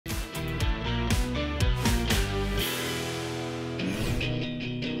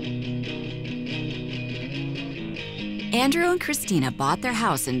Andrew and Christina bought their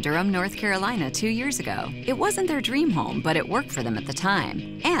house in Durham, North Carolina 2 years ago. It wasn't their dream home, but it worked for them at the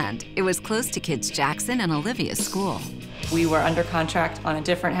time. And it was close to kids Jackson and Olivia's school. We were under contract on a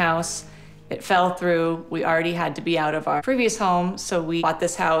different house. It fell through. We already had to be out of our previous home, so we bought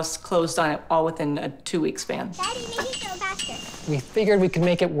this house, closed on it all within a 2-week span. Daddy, make it go faster. We figured we could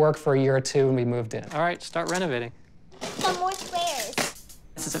make it work for a year or two, and we moved in. All right, start renovating. Some more squares.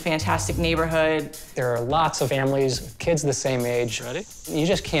 This is a fantastic neighborhood. There are lots of families, kids the same age. Ready? You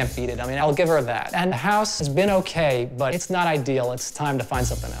just can't beat it. I mean, I'll give her that. And the house has been okay, but it's not ideal. It's time to find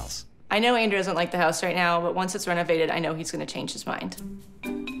something else. I know Andrew doesn't like the house right now, but once it's renovated, I know he's going to change his mind.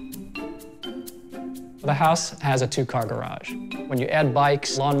 The house has a 2-car garage. When you add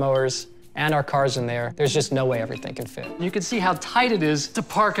bikes, lawnmowers, and our cars in there, there's just no way everything can fit. You can see how tight it is to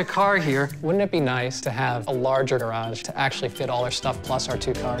park a car here. Wouldn't it be nice to have a larger garage to actually fit all our stuff plus our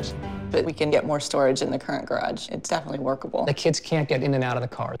 2 cars? But we can get more storage in the current garage. It's definitely workable. The kids can't get in and out of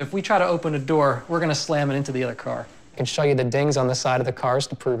the car. If we try to open a door, we're gonna slam it into the other car. I can show you the dings on the side of the cars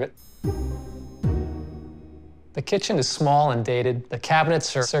to prove it. The kitchen is small and dated. The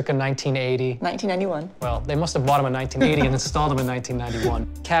cabinets are circa 1980. 1991. Well, they must have bought them in 1980 and installed them in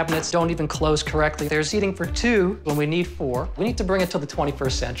 1991. Cabinets don't even close correctly. There's seating for 2 when we need 4. We need to bring it to the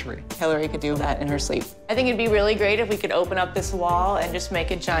 21st century. Hilary could do that in her sleep. I think it'd be really great if we could open up this wall and just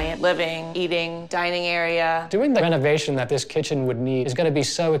make a giant living, eating, dining area. Doing the renovation that this kitchen would need is going to be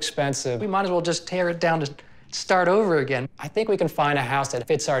so expensive. We might as well just tear it down to start over again. I think we can find a house that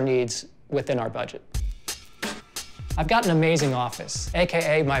fits our needs within our budget. I've got an amazing office,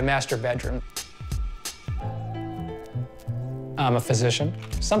 AKA my master bedroom. I'm a physician.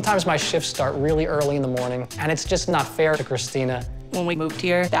 Sometimes my shifts start really early in the morning, and it's just not fair to Christina. When we moved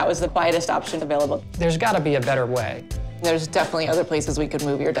here, that was the quietest option available. There's got to be a better way. There's definitely other places we could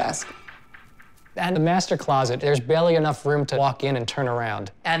move your desk. And the master closet, there's barely enough room to walk in and turn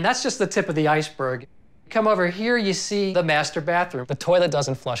around. And that's just the tip of the iceberg. Come over here, you see the master bathroom. The toilet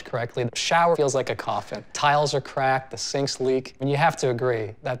doesn't flush correctly. The shower feels like a coffin. Tiles are cracked, the sinks leak. And you have to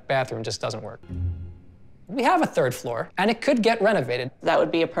agree, that bathroom just doesn't work. We have a 3rd floor, and it could get renovated. That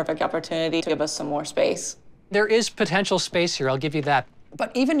would be a perfect opportunity to give us some more space. There is potential space here, I'll give you that.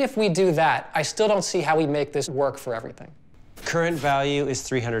 But even if we do that, I still don't see how we make this work for everything. Current value is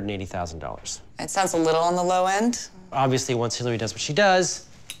 $380,000. It sounds a little on the low end. Obviously, once Hilary does what she does,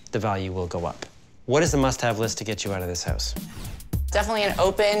 the value will go up. What is the must-have list to get you out of this house? Definitely an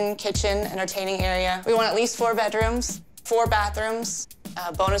open kitchen, entertaining area. We want at least 4 bedrooms, 4 bathrooms,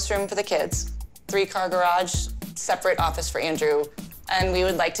 a bonus room for the kids, 3-car garage, separate office for Andrew. And we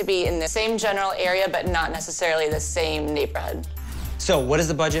would like to be in the same general area, but not necessarily the same neighborhood. So what is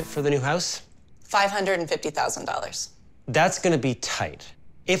the budget for the new house? $550,000. That's gonna be tight.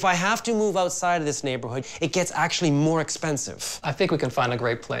 If I have to move outside of this neighborhood, it gets actually more expensive. I think we can find a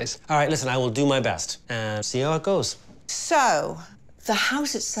great place. All right, listen, I will do my best and see how it goes. So, the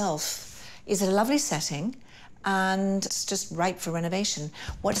house itself is a lovely setting and it's just ripe for renovation.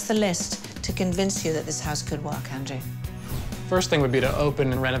 What's the list to convince you that this house could work, Andrew? First thing would be to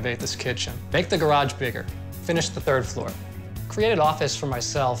open and renovate this kitchen. Make the garage bigger. Finish the 3rd floor. Create an office for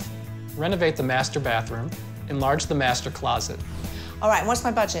myself. Renovate the master bathroom. Enlarge the master closet. All right, what's my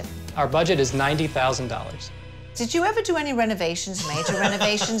budget? Our budget is $90,000. Did you ever do any renovations, major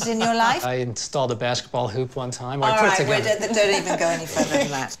renovations in your life? I installed a basketball hoop one time. All I put right, it together. don't even go any further than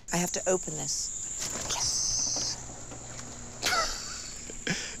that. I have to open this. Yes.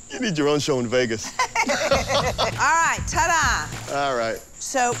 You need your own show in Vegas. All right, ta-da. All right.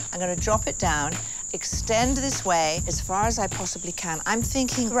 So I'm going to drop it down, extend this way as far as I possibly can. I'm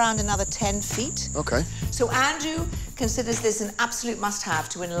thinking around another 10 feet. Okay. So Andrew considers this an absolute must-have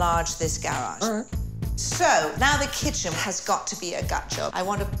to enlarge this garage. All right. So now the kitchen has got to be a gut job. I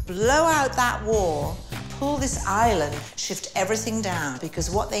want to blow out that wall, pull this island, shift everything down, because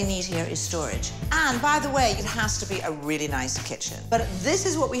what they need here is storage. And by the way, it has to be a really nice kitchen. But this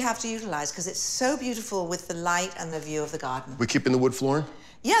is what we have to utilize because it's so beautiful with the light and the view of the garden. We keeping the wood flooring?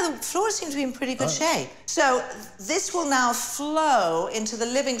 Yeah, the floors seem to be in pretty good shape. So this will now flow into the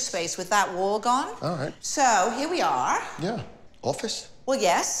living space with that wall gone. All right. So here we are. Yeah. Office? Well,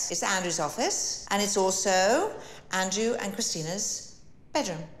 yes, it's Andrew's office, and it's also Andrew and Christina's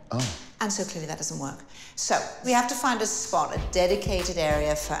bedroom. Oh. And so clearly that doesn't work. So we have to find a spot, a dedicated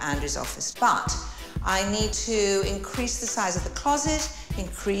area for Andrew's office. But I need to increase the size of the closet,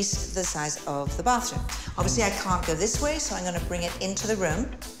 increase the size of the bathroom. Obviously, I can't go this way, so I'm going to bring it into the room.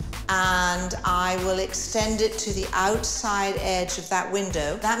 And I will extend it to the outside edge of that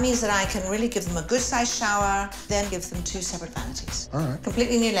window. That means that I can really give them a good-sized shower, then give them 2 separate vanities. All right.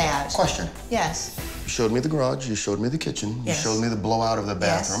 Completely new layout. Question. Yes. showed me the garage, you showed me the kitchen, Yes. you showed me the blowout of the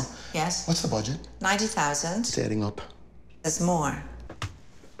bathroom. Yes. What's the budget? 90,000. It's adding up. There's more.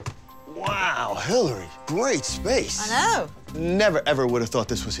 Wow, Hilary, great space. I know. Never, ever would have thought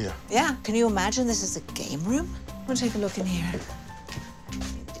this was here. Yeah. Can you imagine this is a game room? We'll take a look in here.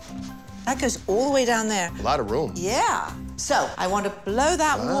 That goes all the way down there. A lot of room. Yeah. So I want to blow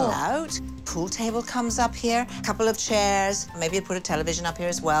that wall out. Pool table comes up here, a couple of chairs. Maybe I'd put a television up here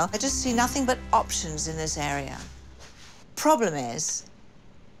as well. I just see nothing but options in this area. Problem is,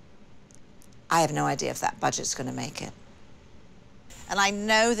 I have no idea if that budget's going to make it. And I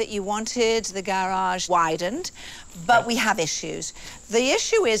know that you wanted the garage widened, but we have issues. The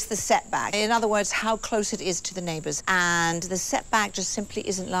issue is the setback. In other words, how close it is to the neighbors. And the setback just simply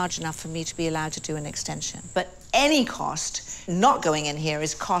isn't large enough for me to be allowed to do an extension. But any cost not going in here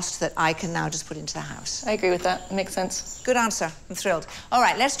is cost that I can now just put into the house. I agree with that. It makes sense. Good answer. I'm thrilled. All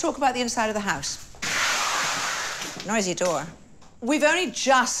right, let's talk about the inside of the house. Noisy door. We've only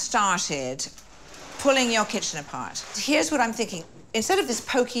just started pulling your kitchen apart. Here's what I'm thinking. Instead of this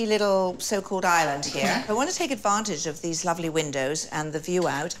pokey little so-called island here, I want to take advantage of these lovely windows and the view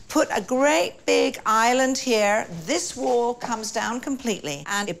out, put a great big island here. This wall comes down completely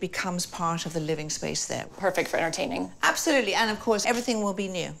and it becomes part of the living space there. Perfect for entertaining. Absolutely, and of course, everything will be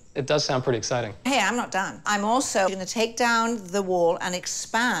new. It does sound pretty exciting. Hey, I'm not done. I'm also going to take down the wall and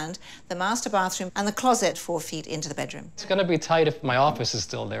expand the master bathroom and the closet 4 feet into the bedroom. It's gonna be tight if my office is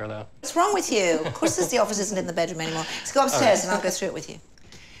still there, though. What's wrong with you? Of course, the office isn't in the bedroom anymore. Let's go upstairs and I'll go through it with you.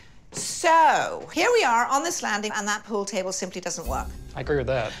 So, here we are on this landing, and that pool table simply doesn't work. I agree with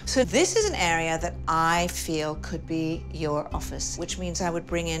that. So this is an area that I feel could be your office, which means I would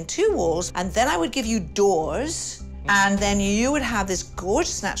bring in 2 walls, and then I would give you doors, and then you would have this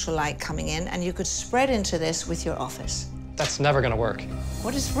gorgeous natural light coming in, and you could spread into this with your office. That's never gonna work.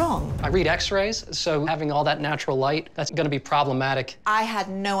 What is wrong? I read x-rays, so having all that natural light, that's gonna be problematic. I had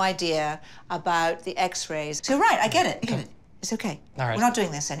no idea about the x-rays. So right, I get it. I get it. It's okay. All right. We're not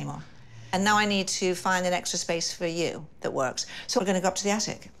doing this anymore. And now I need to find an extra space for you that works. So we're gonna go up to the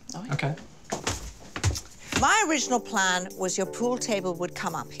attic. Okay. My original plan was your pool table would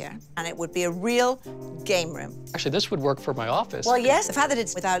come up here, and it would be a real game room. Actually, this would work for my office. Well, yes, the fact that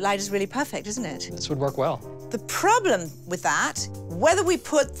it's without light is really perfect, isn't it? This would work well. The problem with that, whether we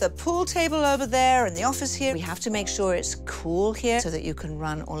put the pool table over there and the office here, we have to make sure it's cool here so that you can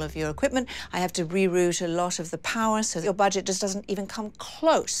run all of your equipment. I have to reroute a lot of the power so that your budget just doesn't even come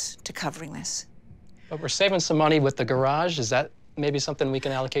close to covering this. But we're saving some money with the garage. Is that maybe something we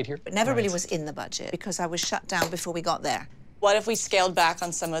can allocate here? It never really was in the budget because I was shut down before we got there. What if we scaled back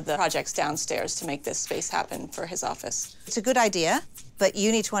on some of the projects downstairs to make this space happen for his office? It's a good idea, but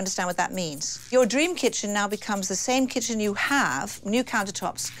you need to understand what that means. Your dream kitchen now becomes the same kitchen you have, new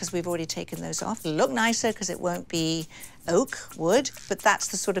countertops, because we've already taken those off. It'll look nicer because it won't be oak, wood, but that's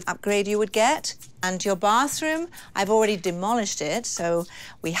the sort of upgrade you would get. And your bathroom, I've already demolished it, so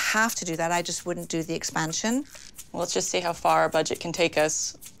we have to do that. I just wouldn't do the expansion. Well, let's just see how far our budget can take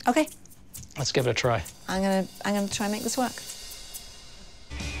us. Okay, Let's give it a try. I'm gonna try and make this work.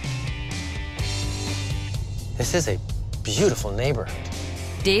 This is a beautiful neighborhood.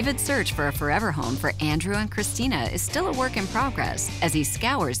 David's search for a forever home for Andrew and Christina is still a work in progress as he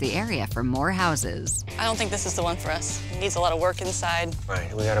scours the area for more houses. I don't think this is the one for us. It needs a lot of work inside.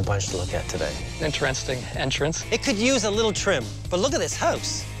 Right, we got a bunch to look at today. Interesting entrance. It could use a little trim, but look at this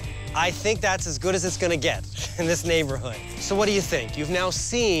house. I think that's as good as it's gonna get in this neighborhood. So what do you think? You've now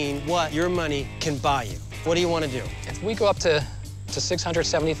seen what your money can buy you. What do you want to do? If we go up to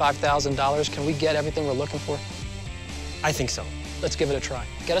 $675,000, can we get everything we're looking for? I think so. Let's give it a try.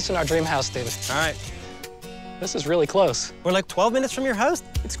 Get us in our dream house, David. All right. This is really close. We're like 12 minutes from your house.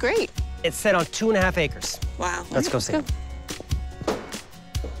 It's great. It's set on 2.5 acres. Wow. Let's go see.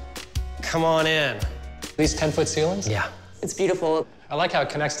 Come on in. These 10-foot ceilings? Yeah. It's beautiful. I like how it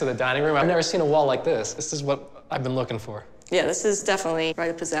connects to the dining room. I've never seen a wall like this. This is what I've been looking for. Yeah, this is definitely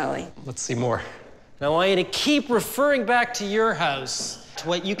right up his alley. Let's see more. And I want you to keep referring back to your house, to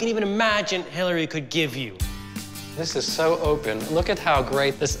what you can even imagine Hilary could give you. This is so open. Look at how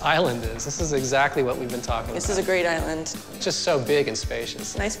great this island is. This is exactly what we've been talking about. This is a great island. It's just so big and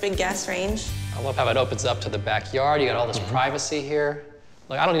spacious. Nice big gas range. I love how it opens up to the backyard. You got all this privacy here.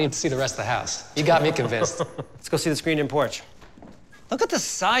 Look, I don't need to see the rest of the house. You got me convinced. Let's go see the screened-in porch. Look at the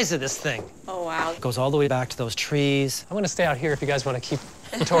size of this thing. Oh, wow. It goes all the way back to those trees. I'm gonna stay out here if you guys want to keep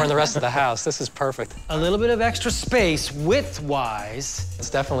touring the rest of the house. This is perfect. A little bit of extra space, width-wise. It's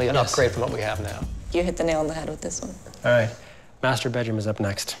definitely an upgrade from what we have now. You hit the nail on the head with this one. All right. Master bedroom is up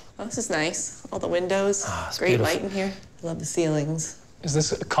next. Oh, this is nice. All the windows. Ah, it's Great beautiful. light in here. I love the ceilings. Is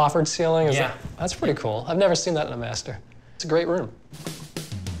this a coffered ceiling? That's pretty cool. I've never seen that in a master. It's a great room.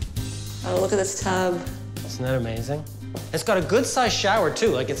 Oh, look at this tub. Isn't that amazing? It's got a good-sized shower, too.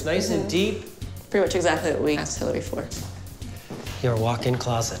 Like, it's nice and deep. Pretty much exactly what we asked Hilary for. Your walk-in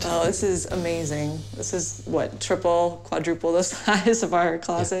closet. Oh, this is amazing. This is, what, triple, quadruple the size of our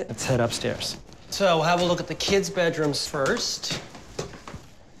closet? Let's head upstairs. So we'll have a look at the kids' bedrooms first.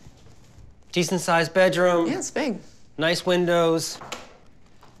 Decent-sized bedroom. Yeah, it's big. Nice windows.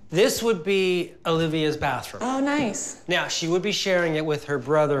 This would be Olivia's bathroom. Oh, nice. Now, she would be sharing it with her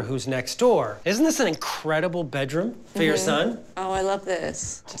brother who's next door. Isn't this an incredible bedroom for your son? Oh, I love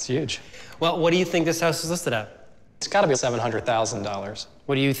this. It's huge. Well, what do you think this house is listed at? It's got to be $700,000.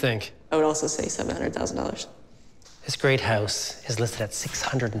 What do you think? I would also say $700,000. This great house is listed at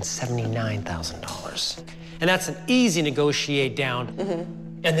 $679,000. And that's an easy negotiate down.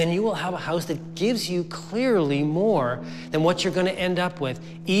 And then you will have a house that gives you clearly more than what you're going to end up with,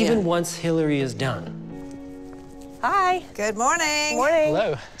 even once Hilary is done. Hi. Good morning. Morning.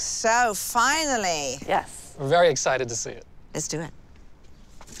 Hello. So, finally. Yes. We're very excited to see it. Let's do it.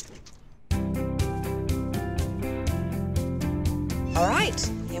 All right,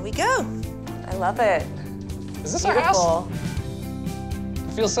 here we go. I love it. Is this our house?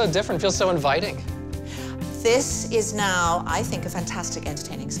 It feels so different, it feels so inviting. This is now, I think, a fantastic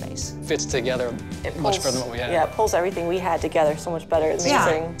entertaining space. Fits together much better than what we had. Yeah, it pulls everything we had together so much better. It's Yeah.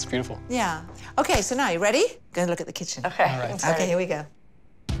 amazing. It's beautiful. Yeah. Okay, so now you ready? Going to look at the kitchen. Okay. All right. Okay, here we go.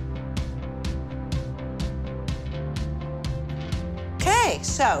 Okay,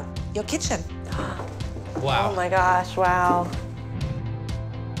 so your kitchen. Wow. Oh my gosh, wow.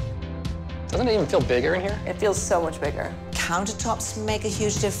 Doesn't it even feel bigger in here? It feels so much bigger. Countertops make a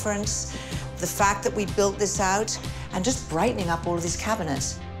huge difference. The fact that we built this out and just brightening up all of these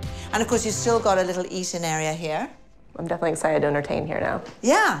cabinets. And of course, you've still got a little eat-in area here. I'm definitely excited to entertain here now.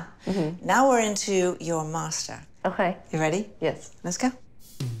 Yeah. Now we're into your master. Okay. You ready? Yes. Let's go.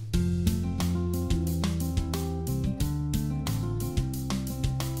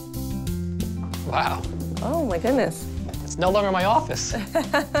 Wow. Oh my goodness. It's no longer my office.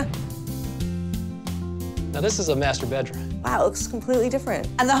 Now, this is a master bedroom. Wow, it looks completely different.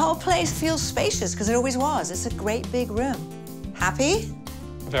 And the whole place feels spacious, because it always was. It's a great big room. Happy?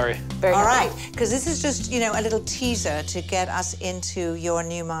 Very. Very All happy. right, because this is just, you know, a little teaser to get us into your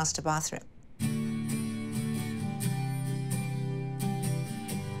new master bathroom.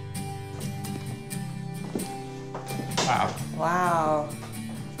 Wow. Wow.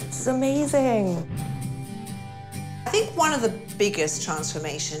 This is amazing. I think one of the biggest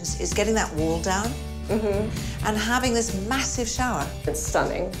transformations is getting that wall down and having this massive shower. It's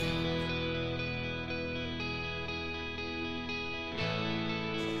stunning.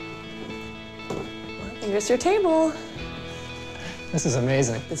 Here's your table. This is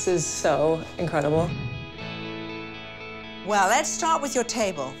amazing. This is so incredible. Well, let's start with your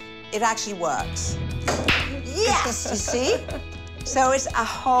table. It actually works. Yes, you see? So it's a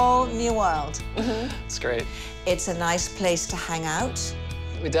whole new world. It's great. It's a nice place to hang out.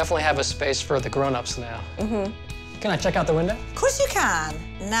 We definitely have a space for the grown-ups now. Can I check out the window? Of course you can.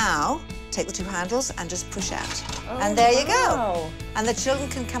 Now, take the two handles and just push out. And there you go. And the children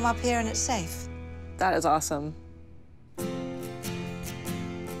can come up here and it's safe. That is awesome.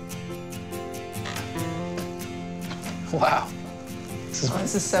 Wow.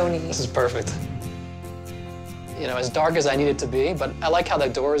 This is so neat. This is perfect. You know, as dark as I need it to be, but I like how the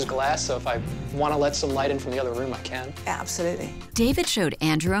door is glass, so if I want to let some light in from the other room, I can. Absolutely. David showed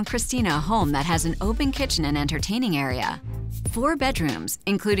Andrew and Christina a home that has an open kitchen and entertaining area, 4 bedrooms,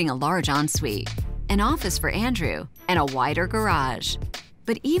 including a large ensuite, an office for Andrew, and a wider garage.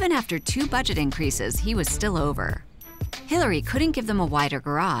 But even after 2 budget increases, he was still over. Hilary couldn't give them a wider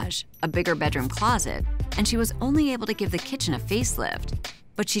garage, a bigger bedroom closet, and she was only able to give the kitchen a facelift.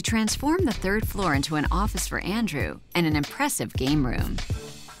 But she transformed the 3rd floor into an office for Andrew and an impressive game room.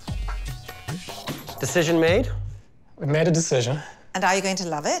 Decision made? We made a decision. And are you going to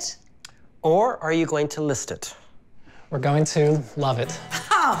love it? Or are you going to list it? We're going to love it.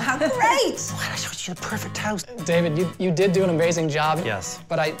 Oh, how great! I showed you the perfect house. David, you did do an amazing job. Yes.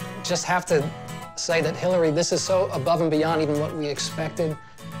 But I just have to say that, Hilary, this is so above and beyond even what we expected.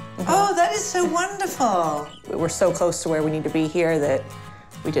 Oh, that is so wonderful. We're so close to where we need to be here that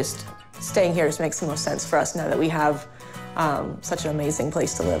we just, staying here just makes the most sense for us now that we have such an amazing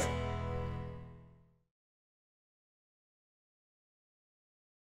place to live.